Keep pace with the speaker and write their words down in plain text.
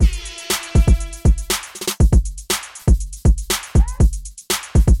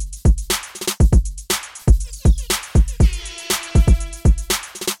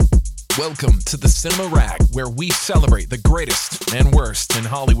Welcome to the Cinema Rag, where we celebrate the greatest and worst in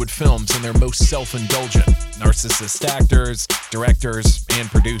Hollywood films and their most self-indulgent, narcissist actors, directors, and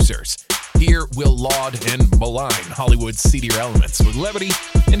producers. Here we'll laud and malign Hollywood's seedier elements with levity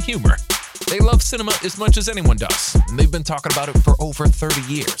and humor. They love cinema as much as anyone does, and they've been talking about it for over 30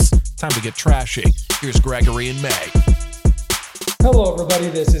 years. Time to get trashy. Here's Gregory and May. Hello, everybody.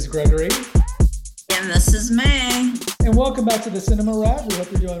 This is Gregory. And this is May. And welcome back to the Cinema Rag. We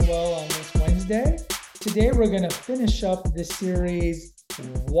hope you're doing well on this Wednesday. Today, we're going to finish up this series,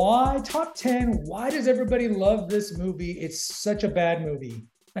 Why? Top 10. Why does everybody love this movie? It's such a bad movie.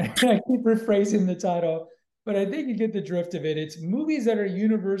 I keep rephrasing the title, but I think you get the drift of it. It's movies that are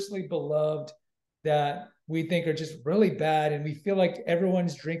universally beloved that we think are just really bad, and we feel like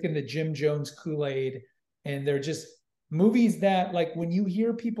everyone's drinking the Jim Jones Kool-Aid, and they're just movies that, like, when you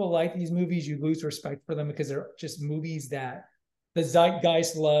hear people like these movies, you lose respect for them because they're just movies that the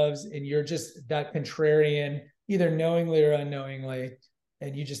zeitgeist loves, and you're just that contrarian, either knowingly or unknowingly,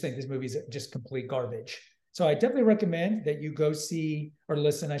 and you just think this movie's just complete garbage. So I definitely recommend that you go see, or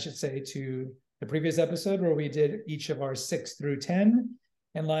listen, I should say, to the previous episode where we did each of our 6 through 10.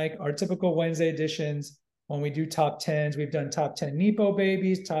 And like our typical Wednesday editions, when we do top 10s, we've done top 10 Nepo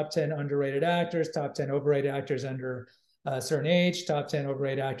babies, top 10 underrated actors, top 10 overrated actors under a certain age, top 10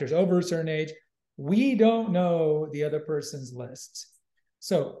 overrated actors over a certain age. We don't know the other person's lists.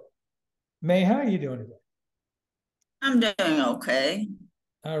 So, May, how are you doing today? I'm doing okay.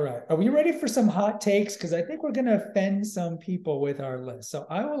 All right. Are we ready for some hot takes? Because I think we're going to offend some people with our list. So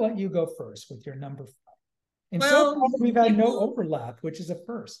I will let you go first with your number 5. And so far, we've had no overlap, which is a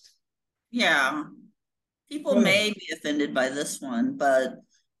first. Yeah. People may be offended by this one, but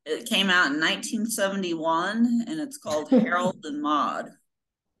it came out in 1971, and it's called Harold and Maude.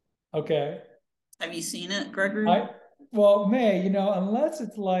 Okay. Have you seen it, Gregory? Well, May, unless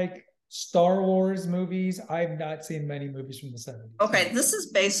it's like Star Wars movies, I've not seen many movies from the 70s. Okay, this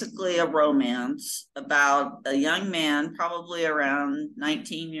is basically a romance about a young man, probably around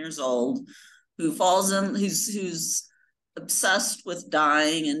 19 years old, who's obsessed with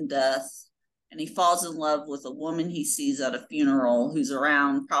dying and death, and he falls in love with a woman he sees at a funeral who's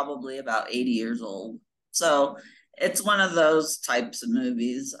around probably about 80 years old. So it's one of those types of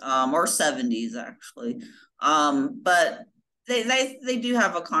movies, or 70s actually. But they do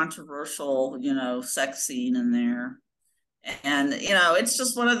have a controversial, sex scene in there. And, it's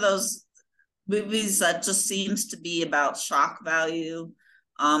just one of those movies that just seems to be about shock value.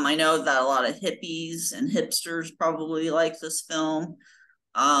 I know that a lot of hippies and hipsters probably like this film.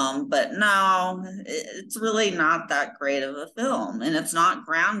 But no, it's really not that great of a film, and it's not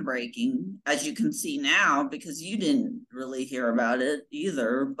groundbreaking, as you can see now, because you didn't really hear about it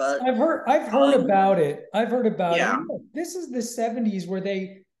either. But I've heard about it. I've heard about yeah. it. This is the 70s where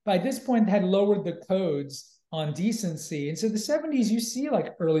they, by this point, had lowered the codes on decency. And so the 70s, you see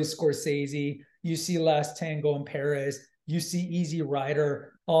like early Scorsese, you see Last Tango in Paris, you see Easy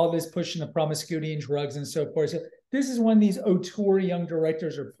Rider, all this pushing the promiscuity and drugs and so forth. So this is when these auteur young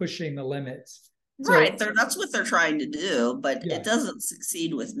directors are pushing the limits. Right. That's what they're trying to do, but it doesn't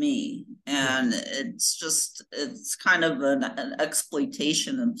succeed with me. And it's kind of an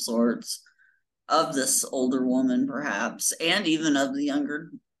exploitation of sorts of this older woman, perhaps, and even of the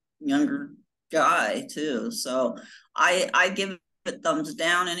younger guy too. So I give it thumbs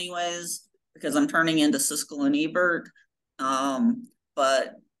down anyways, because I'm turning into Siskel and Ebert.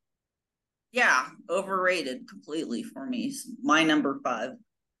 But yeah, overrated completely for me. My number 5.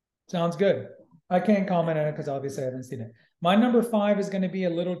 Sounds good. I can't comment on it because obviously I haven't seen it. My number 5 is going to be a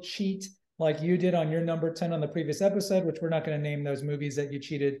little cheat like you did on your number 10 on the previous episode, which we're not going to name those movies that you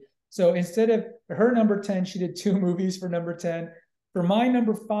cheated. So instead of her number 10, she did 2 movies for number 10. For my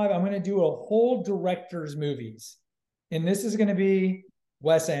number 5, I'm going to do a whole director's movies. And this is going to be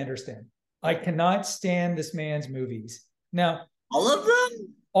Wes Anderson. I cannot stand this man's movies. Now, all of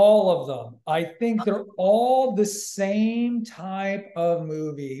them? All of them. I think they're all the same type of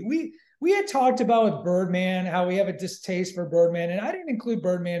movie. We had talked about with Birdman, how we have a distaste for Birdman. And I didn't include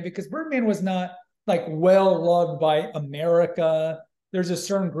Birdman because Birdman was not like well loved by America. There's a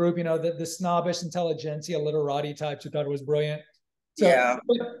certain group, the snobbish intelligentsia, literati types who thought it was brilliant. So, yeah.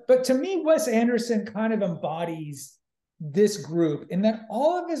 But to me, Wes Anderson kind of embodies this group in that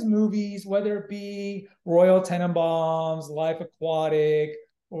all of his movies, whether it be Royal Tenenbaums, Life Aquatic,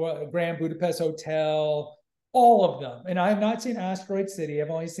 or Grand Budapest Hotel, all of them. And I have not seen Asteroid City. I've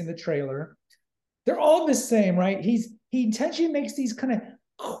only seen the trailer. They're all the same, right? He intentionally makes these kind of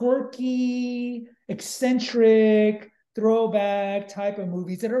quirky, eccentric, throwback type of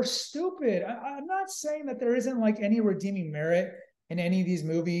movies that are stupid. I'm not saying that there isn't like any redeeming merit in any of these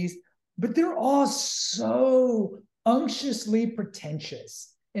movies, but they're all so unctuously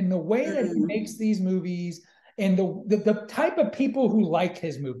pretentious in the way that he makes these movies and the type of people who like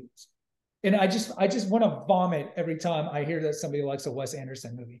his movies. And I just want to vomit every time I hear that somebody likes a Wes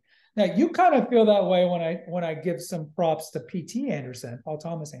Anderson movie. Now you kind of feel that way when I give some props to P.T. Anderson, Paul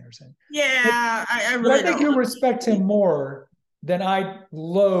Thomas Anderson. Yeah, I really I think you respect him more than I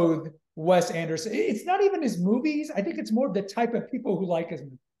loathe Wes Anderson. It's not even his movies. I think it's more the type of people who like his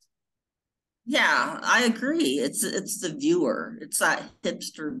movies. Yeah, I agree. It's the viewer. It's that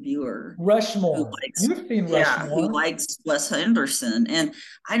hipster viewer. Rushmore. You've seen Rushmore. Yeah, who likes Wes Anderson. And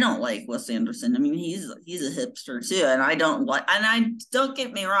I don't like Wes Anderson. I mean, he's a hipster too. And I don't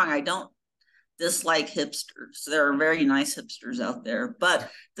get me wrong, I don't dislike hipsters. There are very nice hipsters out there.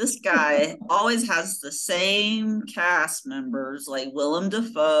 But this guy always has the same cast members like Willem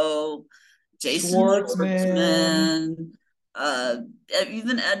Dafoe, Jason Schwartzman,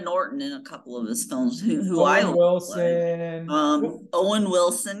 even Ed Norton in a couple of his films, who Owen Wilson. Owen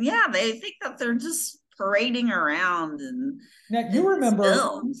Wilson. Yeah, they think that they're just parading around and now you remember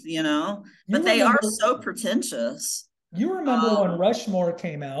films, but they are so pretentious. You remember when Rushmore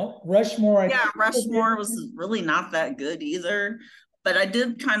came out? Rushmore was really not that good either. But I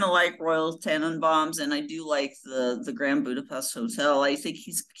did kind of like Royal Tenenbaums, and I do like the Grand Budapest Hotel. I think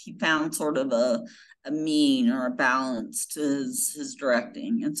he found sort of a mean or a balance to his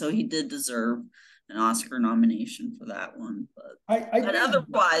directing, and so he did deserve an Oscar nomination for that one. But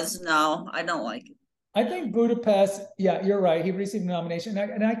otherwise, no, I don't like it. I think Budapest, yeah, you're right. He received a nomination,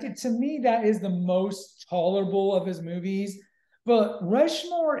 and to me, that is the most tolerable of his movies. But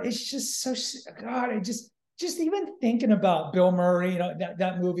Rushmore is just so, God, I just even thinking about Bill Murray,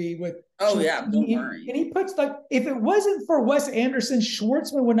 that movie with Bill Murray. And he puts if it wasn't for Wes Anderson,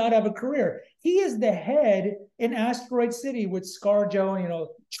 Schwartzman would not have a career. He is the head in Asteroid City with ScarJo,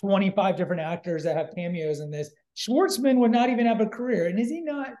 25 different actors that have cameos in this. Schwartzman would not even have a career. And is he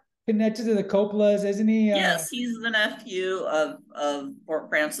not connected to the Coppolas, isn't he? Yes, he's the nephew of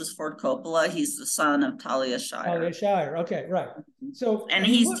Francis Ford Coppola. He's the son of Talia Shire. Talia Shire. Okay, right. So, and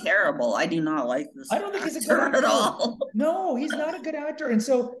he's terrible. I do not like this. I don't think he's a good actor at all. No, he's not a good actor. And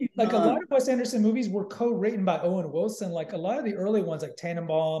so, a lot of Wes Anderson movies were co-written by Owen Wilson. Like a lot of the early ones, like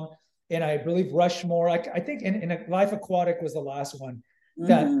Tannenbaum, and I believe Rushmore. I think in Life Aquatic was the last one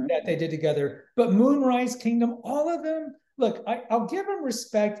that they did together. But Moonrise Kingdom, all of them. Look, I'll give him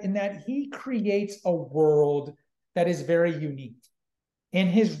respect in that he creates a world that is very unique. And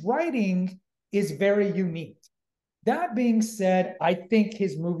his writing is very unique. That being said, I think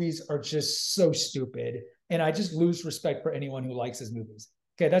his movies are just so stupid. And I just lose respect for anyone who likes his movies.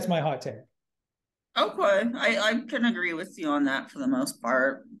 Okay, that's my hot take. Okay, I can agree with you on that for the most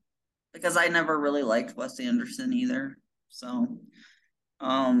part. Because I never really liked Wes Anderson either. So,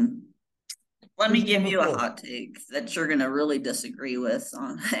 let me give you a hot take that you're going to really disagree with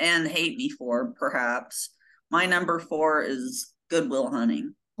and hate me for, perhaps. My number 4 is Good Will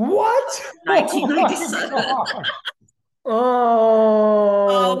Hunting. What? 1997.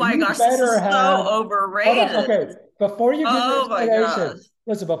 Oh my gosh, this is so overrated. Okay, before you give your explanation,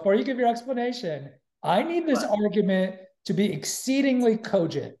 listen, before you give your explanation, I need this argument to be exceedingly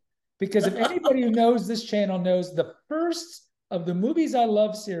cogent. Because if anybody who knows this channel knows the first of the Movies I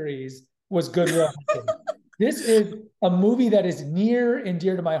Love series was Good Will Hunting. This is a movie that is near and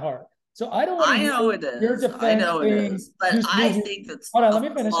dear to my heart. So I don't want to I know it is. But I think that's hold on, let me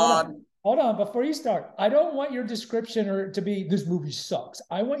finish. Hold on, before you start. I don't want your description to be this movie sucks.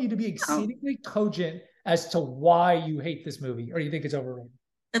 I want you to be exceedingly cogent as to why you hate this movie or you think it's overrated.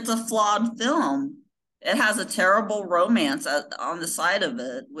 It's a flawed film. It has a terrible romance on the side of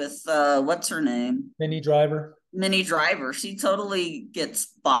it with what's her name? Minnie Driver. She totally gets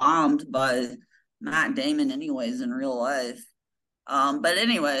bombed by Matt Damon anyways in real life. But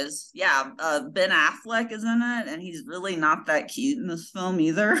anyways, yeah, Ben Affleck is in it, and he's really not that cute in this film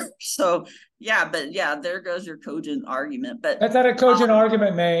either. So yeah, there goes your cogent argument. But that's not a cogent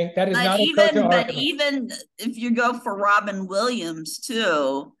argument, May. That is not a cogent argument. But even if you go for Robin Williams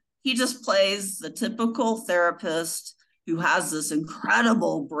too, he just plays the typical therapist who has this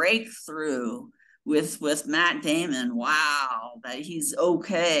incredible breakthrough with Matt Damon. Wow, that he's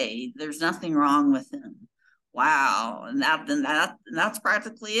okay. There's nothing wrong with him. Wow, and that's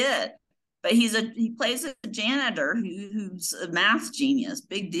practically it. But he plays a janitor who's a math genius.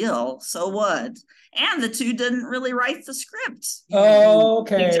 Big deal. So what? And the two didn't really write the script.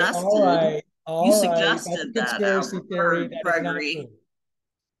 Okay, all right. You suggested that, Gregory.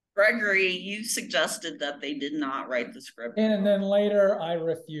 Gregory, you suggested that they did not write the script. And then later I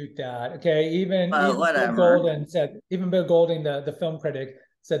refute that. Okay, even Bill Golding, the film critic,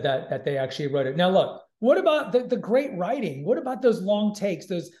 said that they actually wrote it. Now, look, what about the great writing? What about those long takes,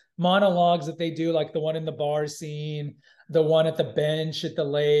 those monologues that they do, like the one in the bar scene, the one at the bench at the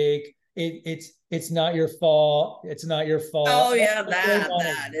lake? It's not your fault. It's not your fault. Oh yeah, that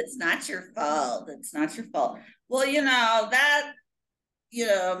it's not your fault. It's not your fault. Well,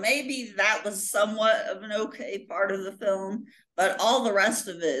 maybe that was somewhat of an okay part of the film, but all the rest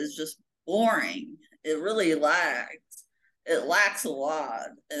of it is just boring. It really lacks. It lacks a lot,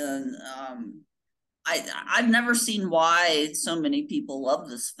 and I've never seen why so many people love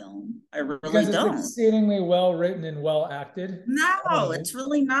this film. I really because it's don't. exceedingly well written and well acted. No, it's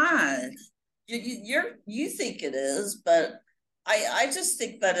really not. You think it is, but I just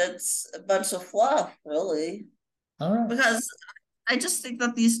think that it's a bunch of fluff, really. All right. Because I just think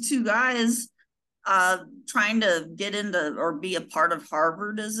that these two guys trying to get into or be a part of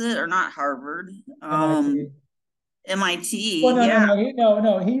Harvard, is it? Or not Harvard? MIT. Well, yeah.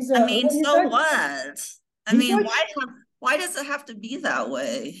 No. He's. I mean, so what? I mean, why does it have to be that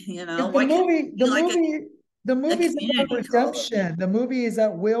way? The movie's about redemption. The movie is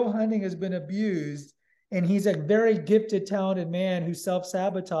that Will Hunting has been abused, and he's a very gifted, talented man who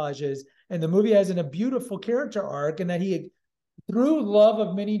self-sabotages. And the movie has a beautiful character arc, and that he, through love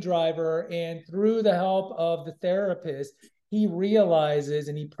of Minnie Driver and through the help of the therapist, he realizes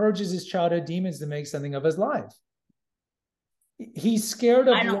and he purges his childhood demons to make something of his life. He's scared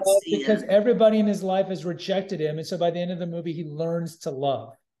of love because everybody in his life has rejected him. And so by the end of the movie, he learns to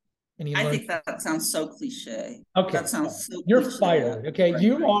love. And I think that sounds so cliche. Okay. That sounds so You're cliche. fired. Okay. Right.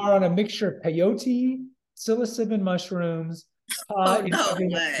 You are on a mixture of peyote, psilocybin mushrooms, no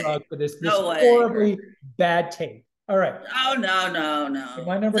way. For this horribly bad tape. All right. Oh, no.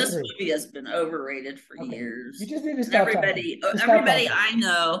 My number this 3. movie has been overrated for years. You just need to stop. Everybody I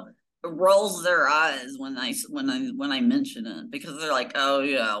know rolls their eyes when I mention it, because they're like, oh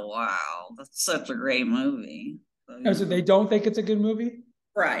yeah, wow, that's such a great movie. So they don't think it's a good movie?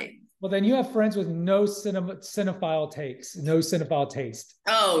 Right. Well, then you have friends with no cinephile taste.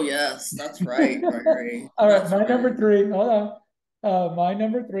 Oh yes, that's right. Right. All right, my number 3. Hold on. My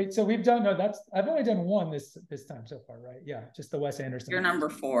number 3. So we've done I've only done one this time so far, right? Yeah, just the Wes Anderson. Your number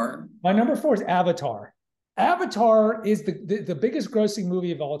 4. My number 4 is Avatar. Avatar is the biggest grossing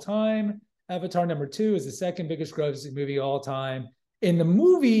movie of all time. Avatar number 2 is the second biggest grossing movie of all time. In the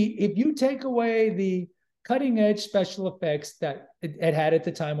movie, if you take away the cutting edge special effects that it had at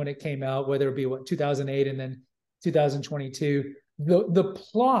the time when it came out, whether it be 2008 and then 2022, the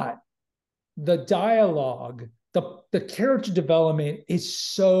plot, the dialogue, the character development is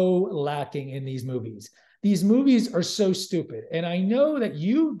so lacking in these movies. These movies are so stupid. And I know that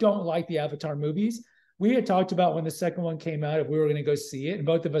you don't like the Avatar movies. We had talked about when the second one came out, if we were going to go see it, and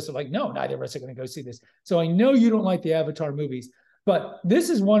both of us are like, no, neither of us are going to go see this. So I know you don't like the Avatar movies, but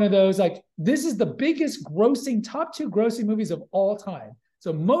this is one of those, this is the biggest top 2 grossing movies of all time.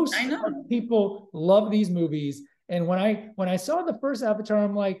 So most people love these movies. And when I saw the first Avatar,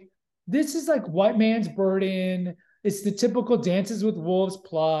 I'm like, this is like White Man's Burden. It's the typical Dances with Wolves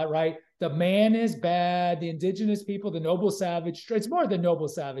plot, right? The man is bad, the indigenous people, the noble savage. It's more the noble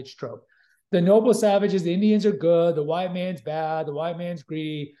savage trope. The noble savages, the Indians are good. The white man's bad. The white man's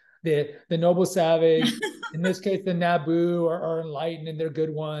greedy. The noble savage, in this case, the Naboo are enlightened and they're good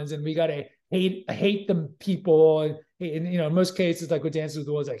ones. And we got to hate them people. And in most cases, like with Dances with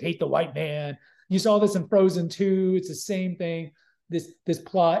the Wolves, hate the white man. You saw this in Frozen 2. It's the same thing, this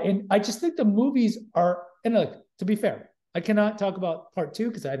plot. And I just think the movies are, and to be fair, I cannot talk about part 2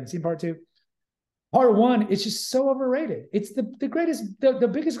 because I haven't seen part 2. Part 1 is just so overrated. It's the greatest, the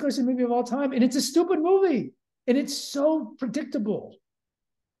biggest grossing movie of all time. And it's a stupid movie. And it's so predictable.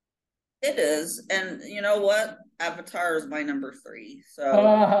 It is. And you know what? Avatar is my number 3.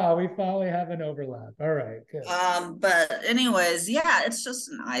 So we finally have an overlap. All right, good. But anyways, yeah, it's just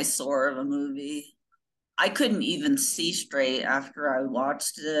an eyesore of a movie. I couldn't even see straight after I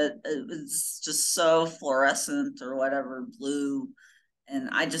watched it. It was just so fluorescent or whatever, blue. And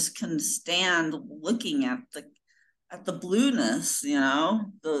I just couldn't stand looking at the blueness, of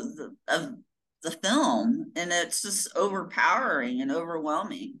the film, and it's just overpowering and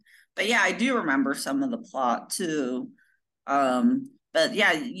overwhelming. But yeah, I do remember some of the plot too. But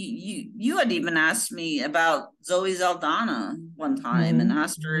yeah, you had even asked me about Zoe Saldana one time and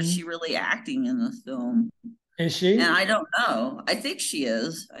asked her, is she really acting in the film? Is she? And I don't know. I think she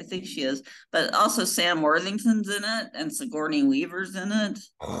is. But also Sam Worthington's in it and Sigourney Weaver's in it.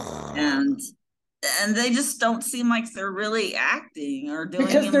 And and they just don't seem like they're really acting or doing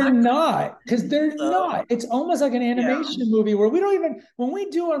Because they're not. Because they're so, not. It's almost like an yeah. animation movie where we don't even, when we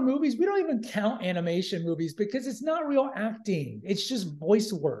do our movies, we don't even count animation movies because it's not real acting. It's just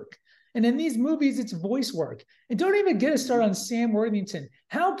voice work. And in these movies, it's voice work. And don't even get us started on Sam Worthington.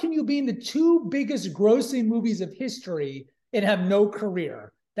 How can you be in the two biggest grossing movies of history and have no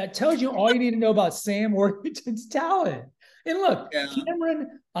career? That tells you all you need to know about Sam Worthington's talent. And look, Yeah.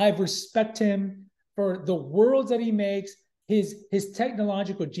 Cameron, I respect him for the worlds that he makes, his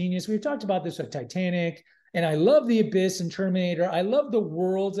technological genius. We've talked about this with Titanic, and I love The Abyss and Terminator. I love the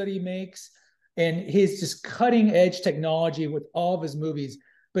worlds that he makes and his just cutting edge technology with all of his movies.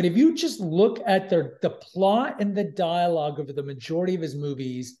 But if you just look at the plot and the dialogue of the majority of his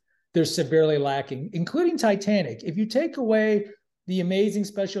movies, they're severely lacking, including Titanic. If you take away the amazing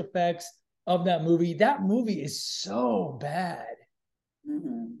special effects of that movie is so bad.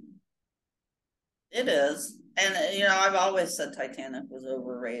 Mm-hmm. It is. And, I've always said Titanic was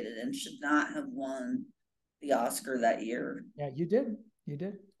overrated and should not have won the Oscar that year. Yeah, you did. You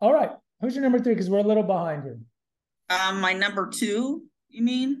did. All right. Who's your number 3? Because we're a little behind here. My number 2, you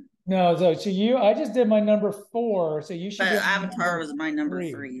mean? No, so I just did my number 4. So you should. But Avatar was my number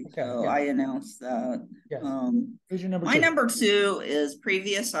 3. Okay, So yeah. I announced that. Yes. Who's your number 2? My number 2 is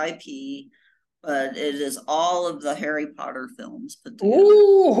previous IP, but it is all of the Harry Potter films put together.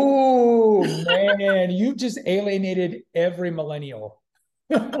 Ooh, man, you've just alienated every millennial.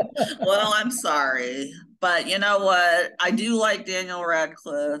 Well, I'm sorry, but you know what? I do like Daniel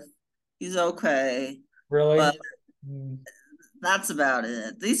Radcliffe. He's okay. Really? But that's about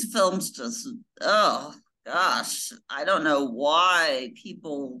it. These films just, oh gosh, I don't know why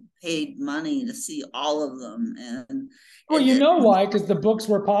people paid money to see all of them. And well, you know why? Because the books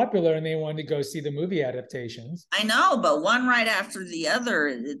were popular and they wanted to go see the movie adaptations. I know, but one right after the other,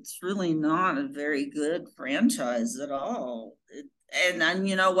 it's really not a very good franchise at all. And then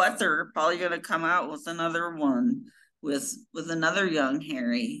you know what? They're probably going to come out with another one with another young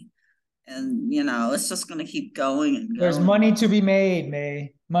Harry. And it's just going to keep going and going. There's money to be made,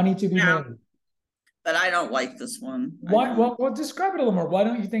 May. Money to be made. But I don't like this one. Why? Well, describe it a little more. Why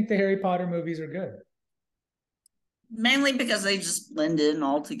don't you think the Harry Potter movies are good? Mainly because they just blend in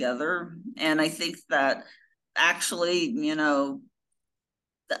all together. And I think that actually, the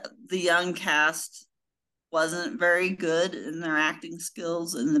young cast wasn't very good in their acting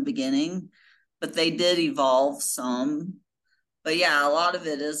skills in the beginning, but they did evolve some. But yeah, a lot of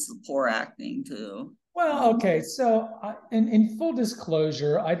it is poor acting too. Well, okay. So in full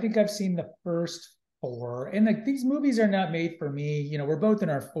disclosure, I think I've seen the first 4, and like these movies are not made for me. We're both in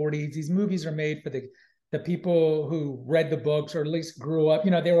our 40s. These movies are made for the people who read the books or at least grew up.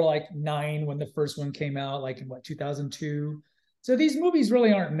 They were like 9 when the first one came out, like in 2002. So these movies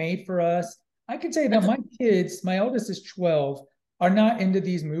really aren't made for us. I can tell you that my kids, my oldest is 12, are not into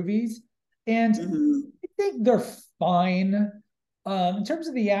these movies, and I think they're fine. In terms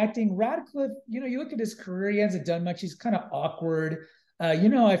of the acting, Radcliffe, you look at his career, he hasn't done much. He's kind of awkward. I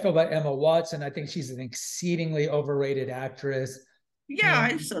feel about Emma Watson. I think she's an exceedingly overrated actress. Yeah,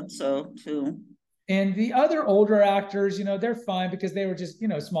 I said so too. And the other older actors, they're fine because they were just,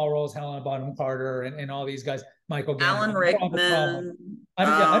 small roles, Helena Bonham Carter and all these guys, Michael Gambon. Alan Rickman. I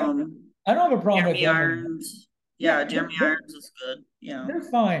don't have a problem Jeremy with Irons. Yeah, Jeremy Irons is good. Yeah, they're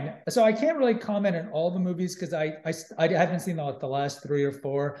fine. So I can't really comment on all the movies because I haven't seen the last 3 or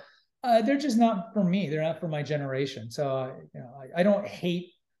 4. They're just not for me. They're not for my generation. So I don't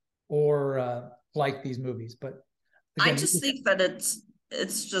hate or like these movies, but again, I just think that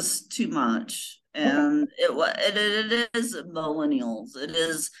it's just too much, and it is millennials. It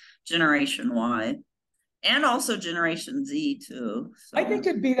is Generation Y. And also Generation Z too. So. I think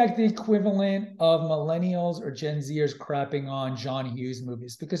it'd be like the equivalent of millennials or Gen Zers crapping on John Hughes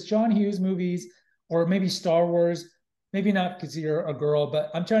movies, because John Hughes movies, or maybe Star Wars, maybe not because you're a girl,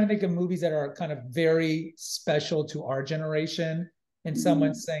 but I'm trying to think of movies that are kind of very special to our generation. And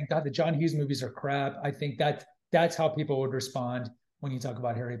someone's saying, God, the John Hughes movies are crap. I think that's how people would respond when you talk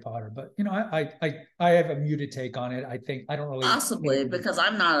about Harry Potter. But I have a muted take on it. I don't really possibly because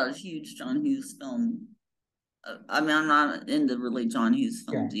I'm not a huge John Hughes film. I mean, I'm not into really John Hughes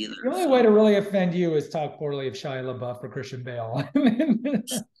films either. The only way to really offend you is talk poorly of Shia LaBeouf or Christian Bale. Then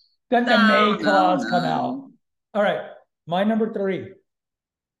the May clause come out. All right, my number 3.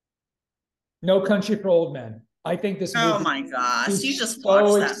 No Country for Old Men. I think this movie. Oh my gosh, you just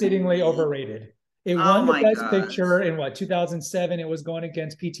so exceedingly overrated. It won the Best Picture in 2007. It was going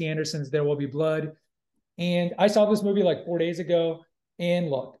against P.T. Anderson's There Will Be Blood. And I saw this movie like 4 days ago. And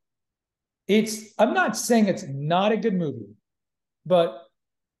look, I'm not saying it's not a good movie, but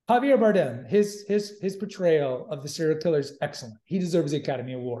Javier Bardem, his portrayal of the serial killer is excellent. He deserves the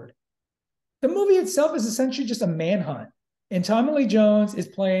Academy Award. The movie itself is essentially just a manhunt. And Tommy Lee Jones is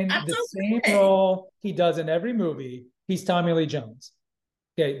playing the same role he does in every movie. He's Tommy Lee Jones.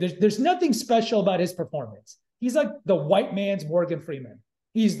 Okay, there's nothing special about his performance. He's like the white man's Morgan Freeman.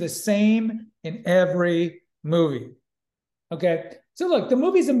 He's the same in every movie. Okay, so look, the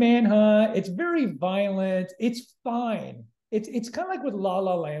movie's a manhunt. It's very violent. It's fine. It's kind of like with La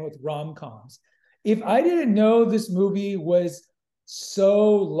La Land with rom-coms. If I didn't know this movie was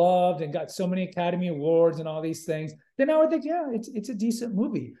so loved and got so many Academy Awards and all these things, then I would think, yeah, it's a decent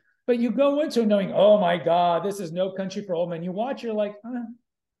movie. But you go into it knowing, oh my God, this is No Country for Old Men. You watch, you're like,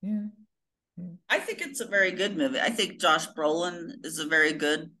 yeah. I think it's a very good movie. I think Josh Brolin is a very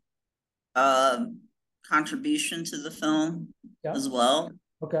good contribution to the film as well.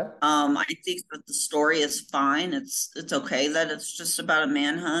 Okay. I think that the story is fine. It's okay that it's just about a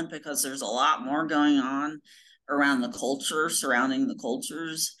manhunt, because there's a lot more going on around the culture, surrounding the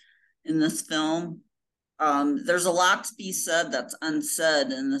cultures in this film. There's a lot to be said that's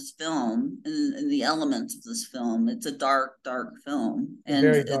unsaid in this film, in the elements of this film. It's a dark, dark film. And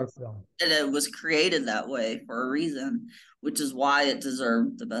very dark film. And it was created that way for a reason, which is why it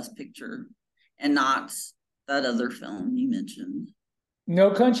deserved the Best Picture and not that other film you mentioned.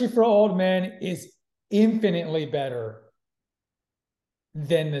 No Country for Old Men is infinitely better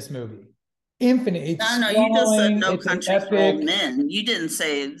than this movie. Infinite. No, you just said No Country for Old Men. You didn't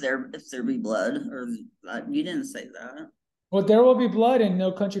say If There Be Blood, or you didn't say that. Well, There Will Be Blood and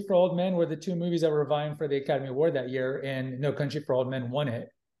No Country for Old Men were the two movies that were vying for the Academy Award that year, and No Country for Old Men won it.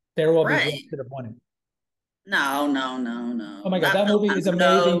 There Will Be Blood should have won it. No. Oh my God, that movie is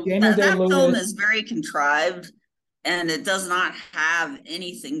amazing. That film is very contrived, and it does not have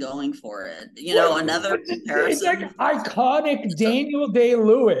anything going for it. Another comparison. It's like iconic Daniel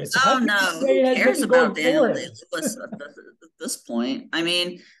Day-Lewis. Oh no, who cares about Daniel Day-Lewis at this point? I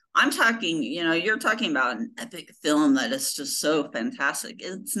mean, I'm talking, you're talking about an epic film that is just so fantastic.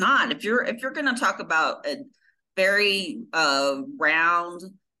 It's not. If you're going to talk about a very round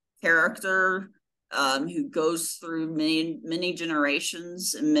character who goes through many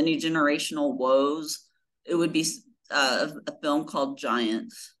generations and many generational woes, it would be a film called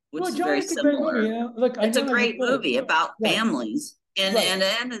Giants, which is very similar. Look, it's a great movie about families, and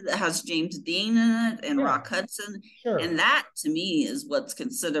it has James Dean in it and Rock Hudson, and that to me is what's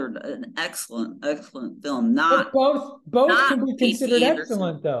considered an excellent film. Not both can be considered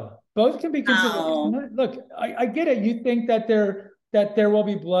excellent, though. Both can be considered excellent. Look, I get it. You think that There Will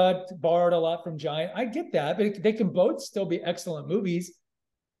Be Blood borrowed a lot from Giant. I get that, but they can both still be excellent movies.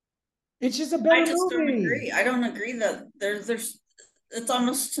 It's just a better movie. Don't agree. I don't agree that there's it's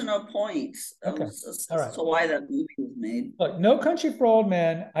almost to no point as to why that movie was made. Look, No Country for Old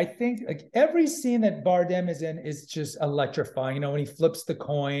Men, I think like every scene that Bardem is in is just electrifying. When he flips the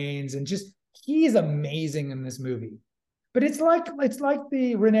coins and he's amazing in this movie. But it's like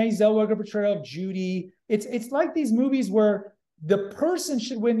the Renee Zellweger portrayal of Judy. It's like these movies where the person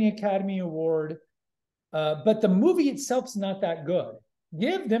should win the Academy Award, but the movie itself's not that good.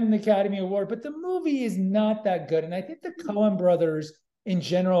 Give them the Academy Award, but the movie is not that good. And I think the Coen brothers in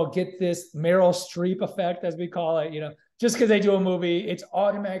general get this Meryl Streep effect, as we call it. Just because they do a movie, it's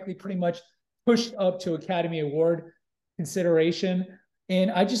automatically pretty much pushed up to Academy Award consideration.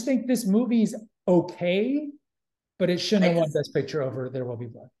 And I just think this movie's okay, but it shouldn't have won Best Picture over There Will Be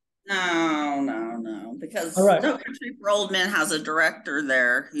Blood. No, because No Country for Old Men has a director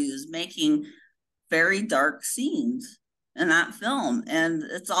there who's making very dark scenes in that film, and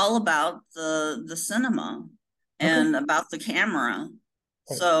it's all about the cinema and about the camera.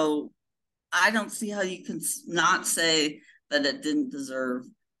 Okay. So I don't see how you can not say that it didn't deserve.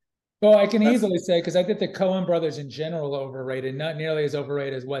 Well, I can easily say, because I think the Coen brothers in general are overrated, not nearly as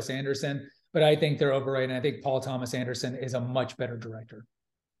overrated as Wes Anderson, but I think they're overrated. And I think Paul Thomas Anderson is a much better director.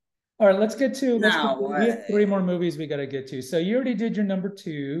 All right, let's get to, we have 3 more movies we got to get to. So you already did your number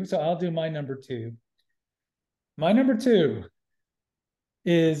 2, so I'll do my number 2. My number 2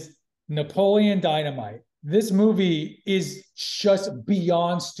 is Napoleon Dynamite. This movie is just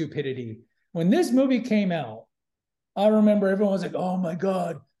beyond stupidity. When this movie came out, I remember everyone was like, oh my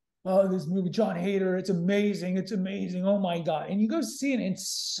God, this movie, John Hader, it's amazing, oh my God. And you go see it, and it's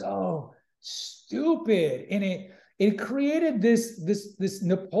so stupid. And it created this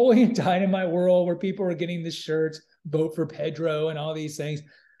Napoleon Dynamite world where people are getting the shirts, vote for Pedro and all these things.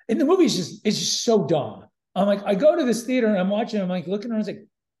 And the movie it's just so dumb. I'm like, I go to this theater and I'm watching, I'm like looking around, I was like,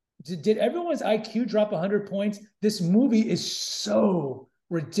 did everyone's IQ drop 100 points? This movie is so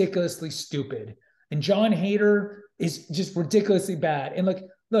ridiculously stupid. And John Hader is just ridiculously bad. And like,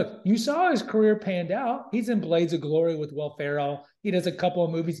 Look, you saw his career panned out. He's in Blades of Glory with Will Ferrell. He does a couple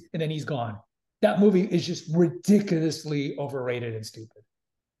of movies and then he's gone. That movie is just ridiculously overrated and stupid.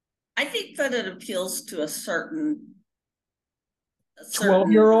 I think that it appeals to a certain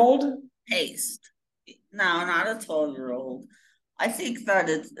 12-year-old? taste. No, not a 12-year-old. I think that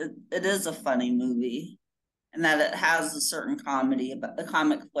it is a funny movie, and that it has a certain comedy, about a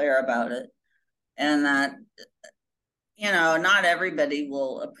comic flair about it, and that not everybody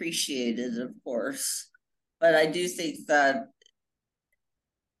will appreciate it, of course, but I do think that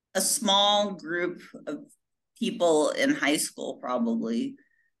a small group of people in high school probably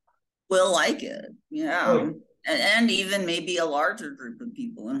will like it. Right. And even maybe a larger group of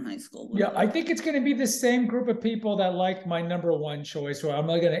people in high school. Yeah, I think it's going to be the same group of people that like my number one choice, where I'm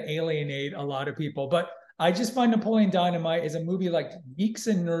not going to alienate a lot of people. But I just find Napoleon Dynamite is a movie like geeks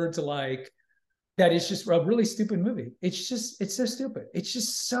and nerds alike that is just a really stupid movie. It's so stupid. It's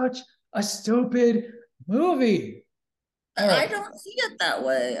just such a stupid movie. I don't see it that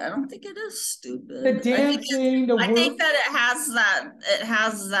way. I don't think it is stupid. The dancing, I think that it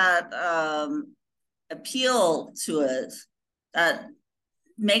has that appeal to it that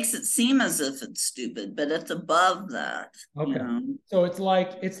makes it seem as if it's stupid, but it's above that. Okay. So it's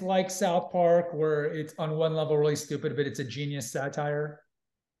like South Park, where it's on one level really stupid, but it's a genius satire.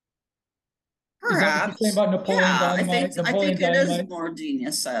 Perhaps. Is that what you're saying about Napoleon Dynamite? I think it is more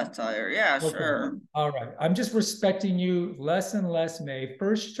genius satire. Yeah, okay. Sure. All right. I'm just respecting you less and less, May.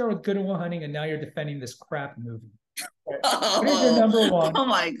 First you start with Good Will Hunting, and now you're defending this crap movie. What is your number one? Oh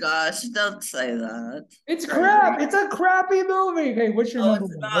my gosh, don't say that. It's crap. It's a crappy movie. Okay, what's your number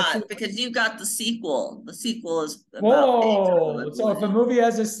one? Not, because you got the sequel. The sequel is whoa. So if a movie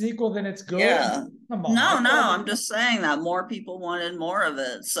has a sequel, then it's good? Yeah. Come on. No, I'm just saying that more people wanted more of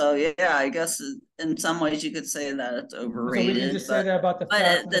it. So yeah, I guess in some ways you could say that it's overrated. So we just say that about the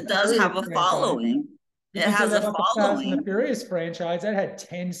but it does have a following. It has a following. The Fast and the Furious franchise that had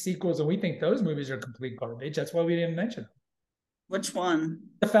 10 sequels, and we think those movies are complete garbage. That's why we didn't mention them. Which one?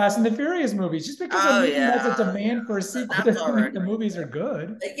 The Fast and the Furious movies. Just because a movie has a demand for a sequel doesn't mean the movies are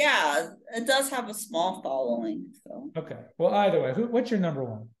good. But yeah, it does have a small following. So okay. Well, either way, what's your number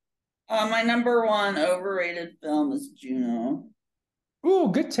one? My number one overrated film is Juno.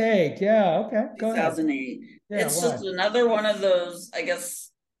 Ooh, good take. Yeah. Okay. Go 2008. Yeah, it's just another one of those, I guess.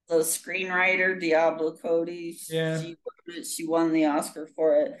 The screenwriter Diablo Cody, she won the Oscar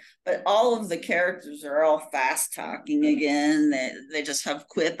for it, but all of the characters are all fast talking again. They just have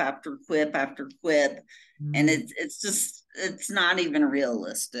quip after quip after quip, and it's not even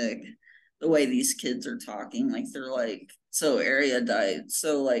realistic the way these kids are talking. Like they're like so erudite,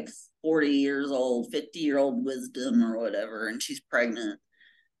 so like 40 years old, 50-year-old wisdom or whatever, and she's pregnant,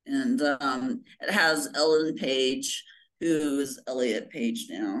 and it has Ellen Page, who's Elliot Page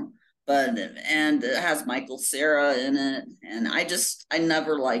now, and it has Michael Cera in it, and I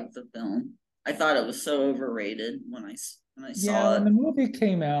never liked the film. I thought it was so overrated when I saw it. When the movie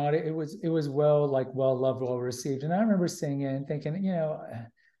came out, it was well loved, well received, and I remember seeing it and thinking,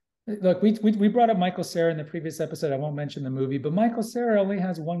 look, we brought up Michael Cera in the previous episode. I won't mention the movie, but Michael Cera only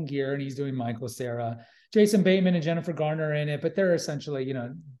has one gear, and he's doing Michael Cera. Jason Bateman and Jennifer Garner are in it, but they're essentially,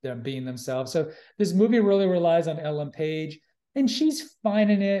 they're being themselves. So this movie really relies on Ellen Page, and she's fine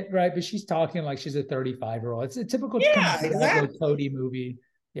in it, right? But she's talking like she's a 35-year-old. It's a typical Cody movie.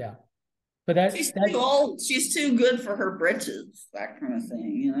 Yeah. But she's too old. She's too good for her britches, that kind of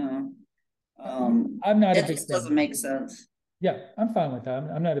thing, I'm not a big fan. It just doesn't make sense. Yeah, I'm fine with that.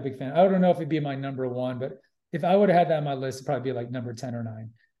 I'm not a big fan. I don't know if it'd be my number one, but if I would have had that on my list, it'd probably be like number 10 or 9.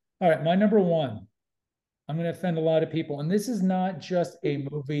 All right, my number one. I'm going to offend a lot of people. And this is not just a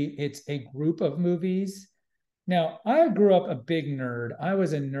movie, it's a group of movies. Now, I grew up a big nerd. I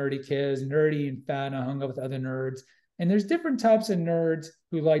was a nerdy kid, I was nerdy and fat, and I hung out with other nerds. And there's different types of nerds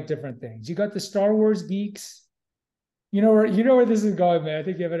who like different things. You got the Star Wars geeks. You know where this is going, man. I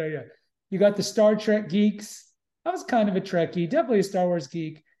think you have an idea. You got the Star Trek geeks. I was kind of a Trekkie, definitely a Star Wars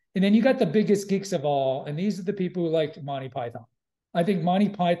geek. And then you got the biggest geeks of all, and these are the people who liked Monty Python. I think Monty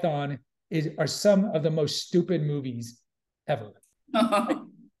Python are some of the most stupid movies ever.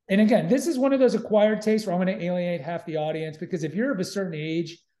 And again, this is one of those acquired tastes where I'm going to alienate half the audience, because if you're of a certain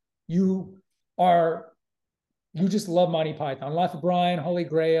age, you just love Monty Python, Life of Brian, Holy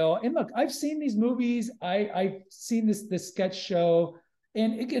Grail. And look, I've seen these movies. I've seen this sketch show.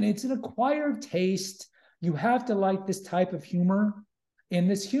 And again, it's an acquired taste. You have to like this type of humor.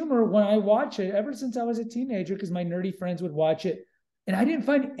 And this humor, when I watch it, ever since I was a teenager, because my nerdy friends would watch it, and I didn't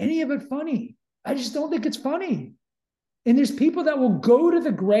find any of it funny. I just don't think it's funny. And there's people that will go to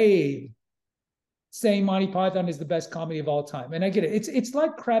the grave saying Monty Python is the best comedy of all time. And I get it. It's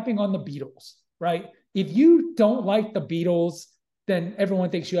like crapping on the Beatles, right? If you don't like the Beatles, then everyone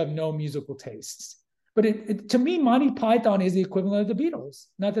thinks you have no musical tastes. But to me, Monty Python is the equivalent of the Beatles.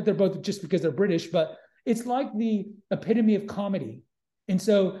 Not that they're both just because they're British, but it's like the epitome of comedy. And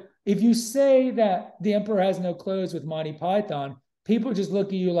so if you say that The Emperor Has No Clothes with Monty Python, people just look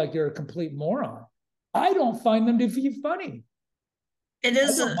at you like you're a complete moron. I don't find them to be funny. It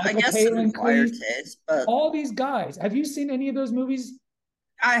is, I guess, an acquired taste, but all these guys. Have you seen any of those movies?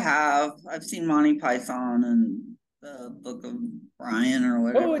 I have. I've seen Monty Python and the Book of Brian or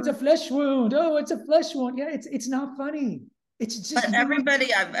whatever. Oh, it's a flesh wound. Oh, it's a flesh wound. Yeah, it's not funny. It's just. But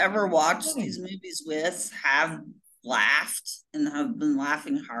everybody I've ever watched these movies with have laughed and have been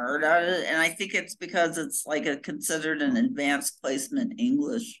laughing hard at it, and I think it's because it's like considered an advanced placement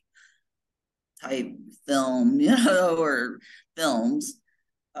English type film, or films.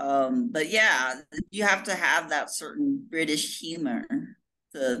 But yeah, you have to have that certain British humor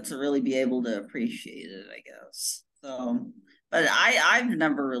to really be able to appreciate it, I guess. So, but I've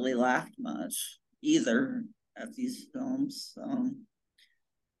never really laughed much either at these films. So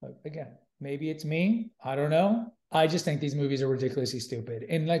again, maybe it's me. I don't know. I just think these movies are ridiculously stupid.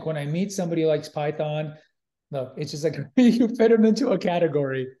 And like when I meet somebody who likes Python, look, it's just like you fit them into a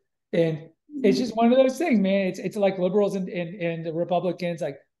category. And it's just one of those things, man. It's like liberals and the Republicans,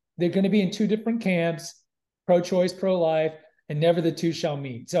 like they're going to be in two different camps, pro-choice, pro-life, and never the two shall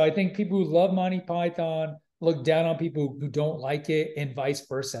meet. So I think people who love Monty Python look down on people who don't like it, and vice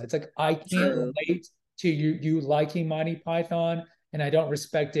versa. It's like I can't relate to you liking Monty Python, and I don't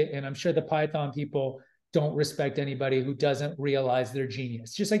respect it. And I'm sure the Python people don't respect anybody who doesn't realize their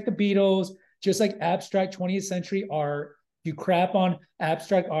genius. Just like the Beatles, just like abstract 20th century art. You crap on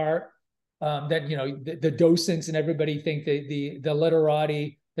abstract art. That the docents and everybody think the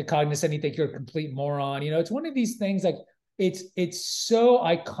literati, the cognoscenti think you're a complete moron. It's one of these things, like it's so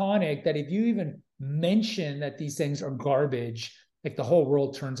iconic that if you even mention that these things are garbage, like the whole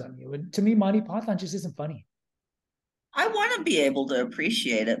world turns on you. And to me, Monty Python just isn't funny. I want to be able to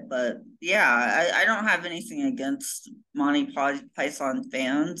appreciate it, but yeah, I don't have anything against Monty Python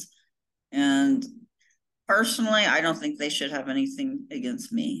fans, and personally, I don't think they should have anything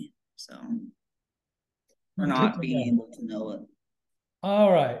against me. So we're not being able to know it.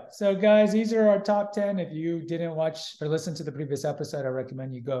 All right. So guys, these are our top 10. If you didn't watch or listen to the previous episode, I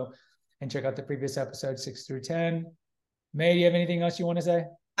recommend you go and check out the previous episode 6 through 10. May, do you have anything else you want to say?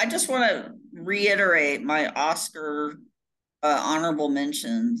 I just want to reiterate my Oscar honorable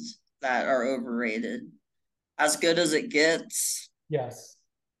mentions that are overrated. As Good as It Gets. Yes.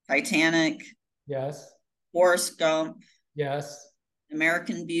 Titanic. Yes. Forrest Gump. Yes.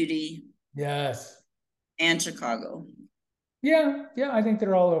 American Beauty. Yes. And Chicago. Yeah, I think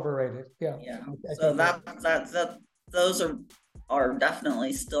they're all overrated. Yeah. So those are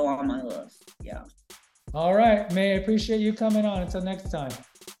definitely still on my list. Yeah. All right, May, I appreciate you coming on. Until next time.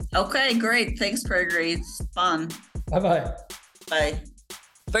 Okay, great. Thanks, Gregory. It's fun. Bye-bye. Bye.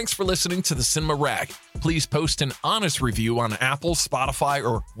 Thanks for listening to the Cinema Rag. Please post an honest review on Apple, Spotify,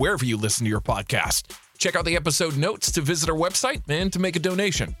 or wherever you listen to your podcast. Check out the episode notes to visit our website and to make a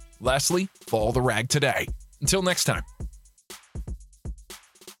donation. Lastly, follow the rag today. Until next time.